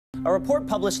A report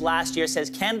published last year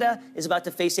says Canada is about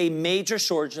to face a major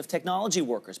shortage of technology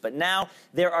workers, but now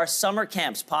there are summer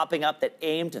camps popping up that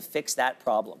aim to fix that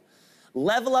problem.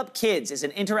 Level Up Kids is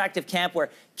an interactive camp where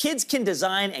kids can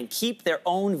design and keep their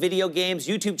own video games,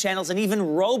 YouTube channels, and even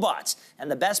robots.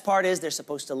 And the best part is they're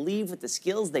supposed to leave with the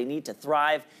skills they need to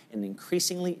thrive in an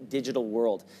increasingly digital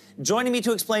world. Joining me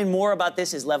to explain more about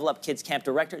this is Level Up Kids Camp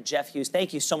Director Jeff Hughes.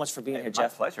 Thank you so much for being here,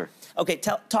 Jeff. My pleasure. Okay,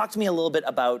 talk to me a little bit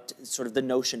about sort of the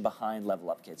notion behind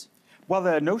Level Up Kids. Well,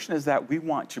 the notion is that we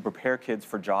want to prepare kids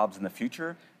for jobs in the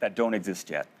future that don't exist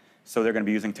yet. So they're going to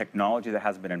be using technology that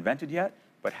hasn't been invented yet,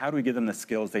 but how do we give them the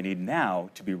skills they need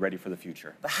now to be ready for the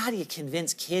future? But how do you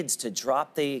convince kids to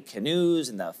drop the canoes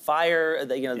and the fire,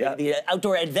 the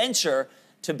outdoor adventure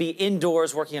to be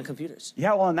indoors working on computers?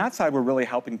 Yeah, well, on that side, we're really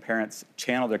helping parents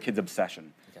channel their kids'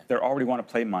 obsession. Okay. They already want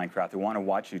to play Minecraft. They want to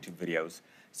watch YouTube videos.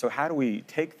 So how do we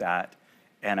take that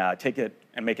and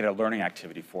make it a learning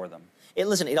activity for them?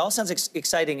 Listen, it all sounds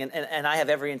exciting, and I have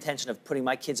every intention of putting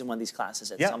my kids in one of these classes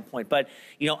at some point. But,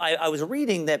 you know, I was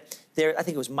reading that I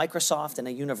think it was Microsoft and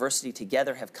a university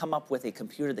together have come up with a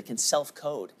computer that can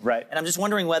self-code. Right. And I'm just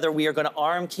wondering whether we are going to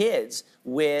arm kids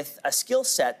with a skill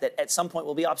set that at some point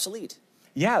will be obsolete.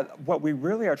 Yeah, what we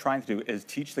really are trying to do is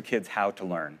teach the kids how to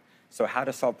learn. So how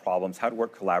to solve problems, how to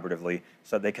work collaboratively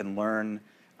so that they can learn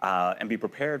and be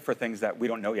prepared for things that we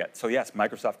don't know yet. So yes,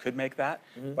 Microsoft could make that,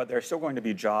 but there are still going to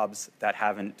be jobs that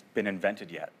haven't been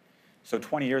invented yet. So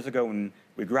 20 years ago when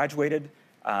we graduated,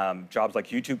 jobs like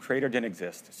YouTube creator didn't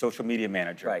exist, social media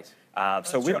manager. Right.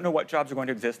 So we don't know what jobs are going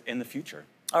to exist in the future.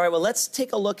 All right, well, let's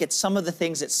take a look at some of the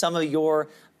things that some of your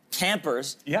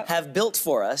campers have built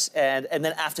for us, and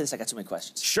then after this, I got so many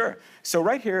questions. Sure. So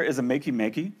right here is a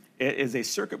Makey. It is a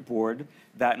circuit board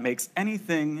that makes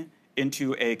anything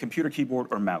into a computer keyboard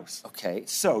or mouse. Okay.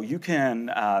 So you can,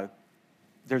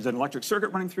 there's an electric circuit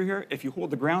running through here. If you hold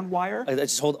the ground wire. I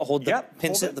just hold the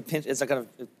pin. The pin. Is that going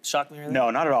to shock me or anything?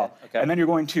 No, not at all. Okay. And then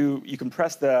you can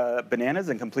press the bananas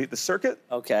and complete the circuit.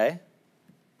 Okay.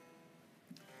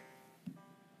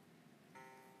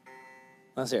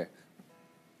 Let's hear.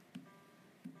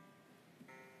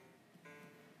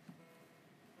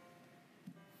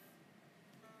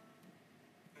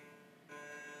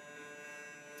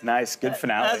 Nice, good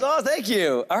finale. Oh, thank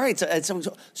you. All right,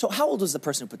 so how old was the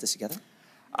person who put this together?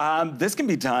 This can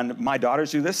be done. My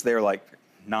daughters do this. They're like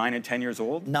 9 and 10 years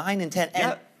old. 9 and 10.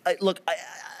 Yeah. And look,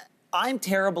 I'm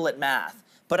terrible at math,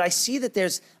 but I see that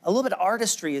there's a little bit of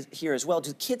artistry here as well.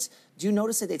 Do you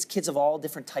notice that it's kids of all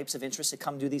different types of interests that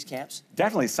come do these camps?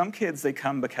 Definitely. Some kids, they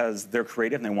come because they're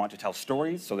creative and they want to tell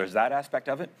stories, so there's that aspect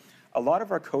of it. A lot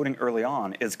of our coding early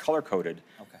on is color-coded,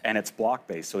 and it's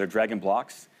block-based, so they're dragging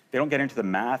blocks. They don't get into the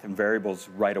math and variables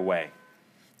right away.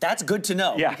 That's good to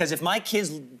know, because if my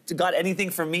kids got anything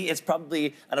from me, it's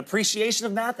probably an appreciation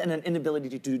of math and an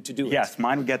inability to do it. Yes,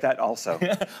 mine would get that also.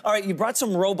 All right, you brought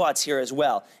some robots here as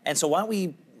well, and so why don't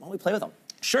we play with them?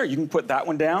 Sure, you can put that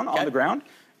one down on the ground.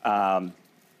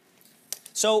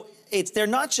 So they're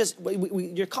not just,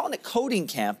 you're calling it coding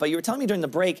camp, but you were telling me during the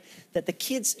break that the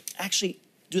kids actually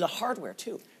do the hardware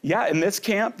too. Yeah, in this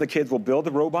camp, the kids will build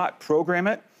the robot, program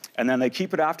it, and then they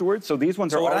keep it afterwards. So these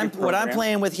ones are already programmed. What I'm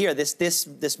playing with here,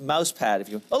 this mouse pad, if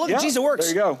you... Oh, look, geez, it works.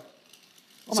 There you go.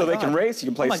 So they can race, you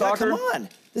can play soccer. God, come on.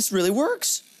 This really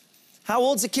works. How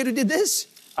old's the kid who did this?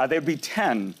 They'd be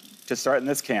 10 to start in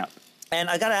this camp. And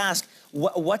I got to ask,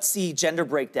 what's the gender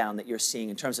breakdown that you're seeing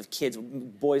in terms of kids,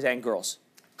 boys and girls?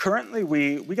 Currently,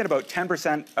 we get about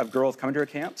 10% of girls coming to our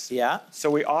camps. Yeah.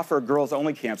 So we offer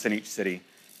girls-only camps in each city.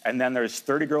 And then there's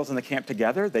 30 girls in the camp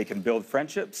together. They can build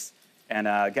friendships and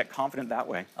get confident that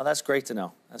way. Oh, that's great to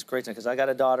know. That's great to know, because I got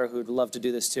a daughter who'd love to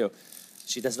do this too.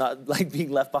 She does not like being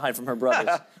left behind from her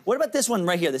brothers. What about this one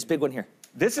right here, this big one here?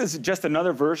 This is just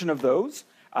another version of those.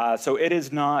 So it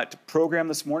is not programmed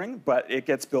this morning, but it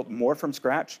gets built more from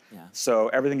scratch. Yeah. So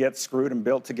everything gets screwed and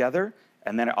built together,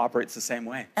 and then it operates the same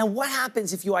way. And what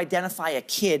happens if you identify a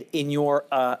kid in your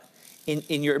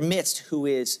midst who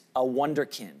is a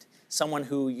wonderkind? Someone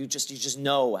who you just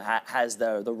know has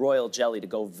the royal jelly to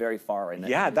go very far in it.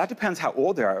 Yeah, that depends how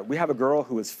old they are. We have a girl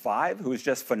who is 5 who is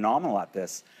just phenomenal at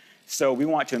this. So we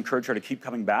want to encourage her to keep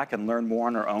coming back and learn more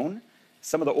on her own.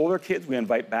 Some of the older kids we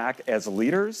invite back as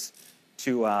leaders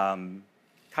to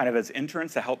kind of as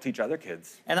interns to help teach other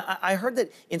kids. And I heard that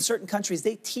in certain countries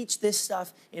they teach this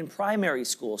stuff in primary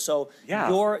school. So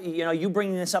you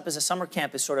bringing this up as a summer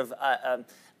camp is sort of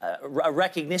a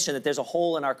recognition that there's a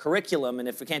hole in our curriculum, and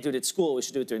if we can't do it at school, we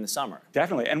should do it during the summer.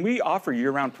 Definitely, and we offer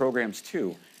year-round programs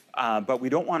too, but we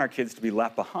don't want our kids to be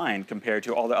left behind compared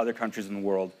to all the other countries in the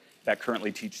world that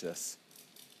currently teach this.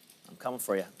 I'm coming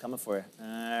for you, I'm coming for you.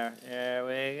 There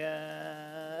we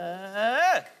go.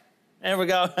 There we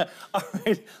go. All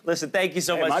right. Listen, thank you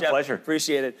so much, my Jeff. pleasure.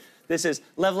 Appreciate it. This is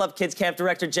Level Up Kids Camp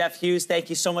Director Jeff Hughes. Thank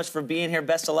you so much for being here.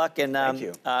 Best of luck. And Thank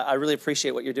you. I really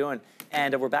appreciate what you're doing.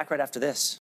 And we're back right after this.